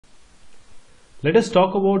Let us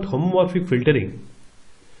talk about homomorphic filtering.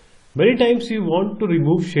 Many times we want to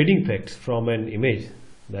remove shading effects from an image,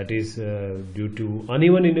 that is due to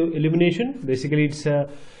uneven illumination. Basically it's a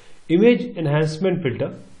image enhancement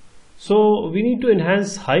filter. So we need to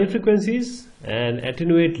enhance high frequencies and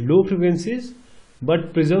attenuate low frequencies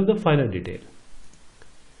but preserve the finer detail.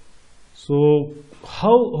 So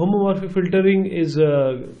how homomorphic filtering is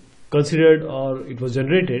considered, or it was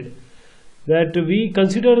generated, that we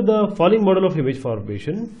consider the following model of image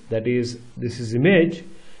formation, that is, this is image.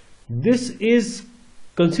 This is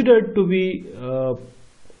considered to be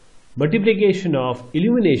multiplication of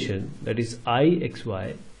illumination, that is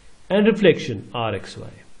IXY, and reflection RXY.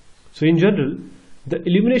 So in general, the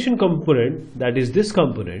illumination component, that is this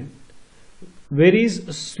component,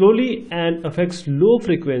 varies slowly and affects low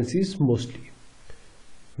frequencies mostly,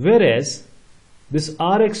 whereas this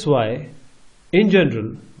RXY, in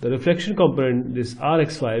general, the reflection component, this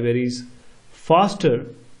RXY, varies faster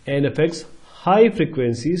and affects high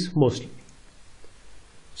frequencies mostly.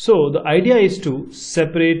 So the idea is to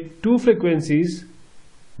separate two frequencies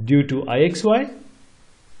due to IXY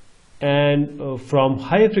and from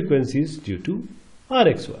high frequencies due to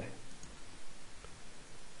RXY.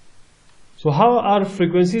 So how are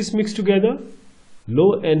frequencies mixed together?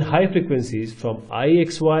 Low and high frequencies from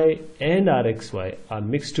IXY and RXY are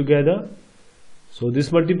mixed together. So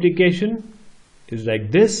this multiplication is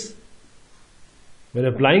like this. When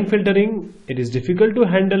applying filtering, it is difficult to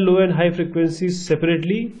handle low and high frequencies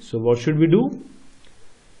separately. So what should we do?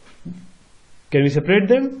 Can we separate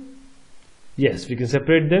them? Yes, we can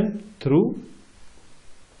separate them through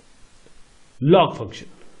log function.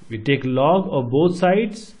 We take log of both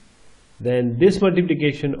sides, then this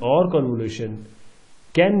multiplication or convolution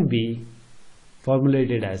can be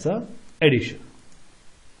formulated as a addition.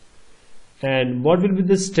 And what will be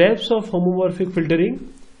the steps of homomorphic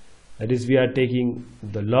filtering? That is, we are taking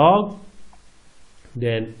the log,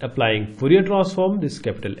 then applying Fourier transform. This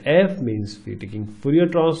capital F means we are taking Fourier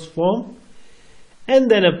transform, and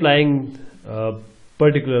then applying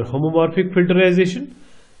particular homomorphic filterization.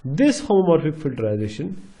 This homomorphic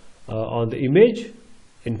filterization on the image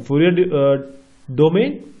in Fourier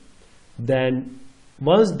domain. Then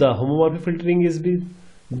once the homomorphic filtering is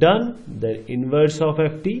done, then inverse of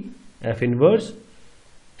FT, F inverse,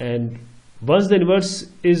 and once the inverse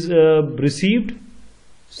is received,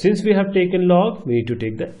 since we have taken log, we need to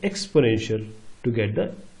take the exponential to get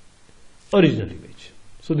the original image.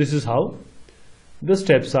 So this is how the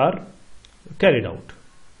steps are carried out.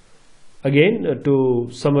 Again, to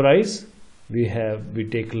summarize, we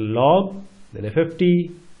take log, then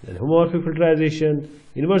FFT, then homomorphic filterization,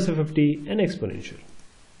 inverse FFT, and exponential.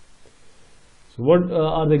 So what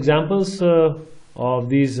are the examples of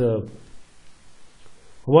these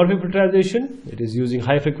homomorphic filterization? It is using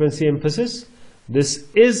high frequency emphasis. This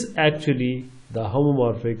is actually the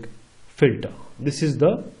homomorphic filter. This is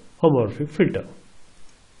the homomorphic filter.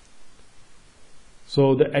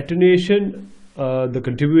 So the attenuation, the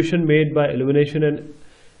contribution made by illumination, and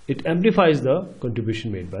it amplifies the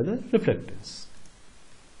contribution made by the reflectance.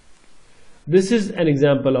 This is an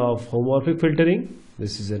example of homomorphic filtering.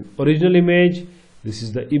 This is an original image. This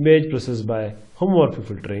is the image processed by homomorphic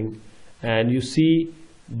filtering, and you see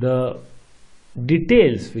the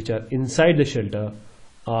details which are inside the shelter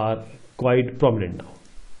are quite prominent now.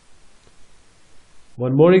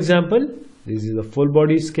 One more example. This is the full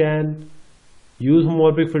body scan. Use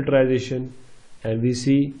homomorphic filterization, and we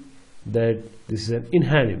see that this is an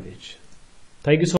in-hand image. Thank you so much.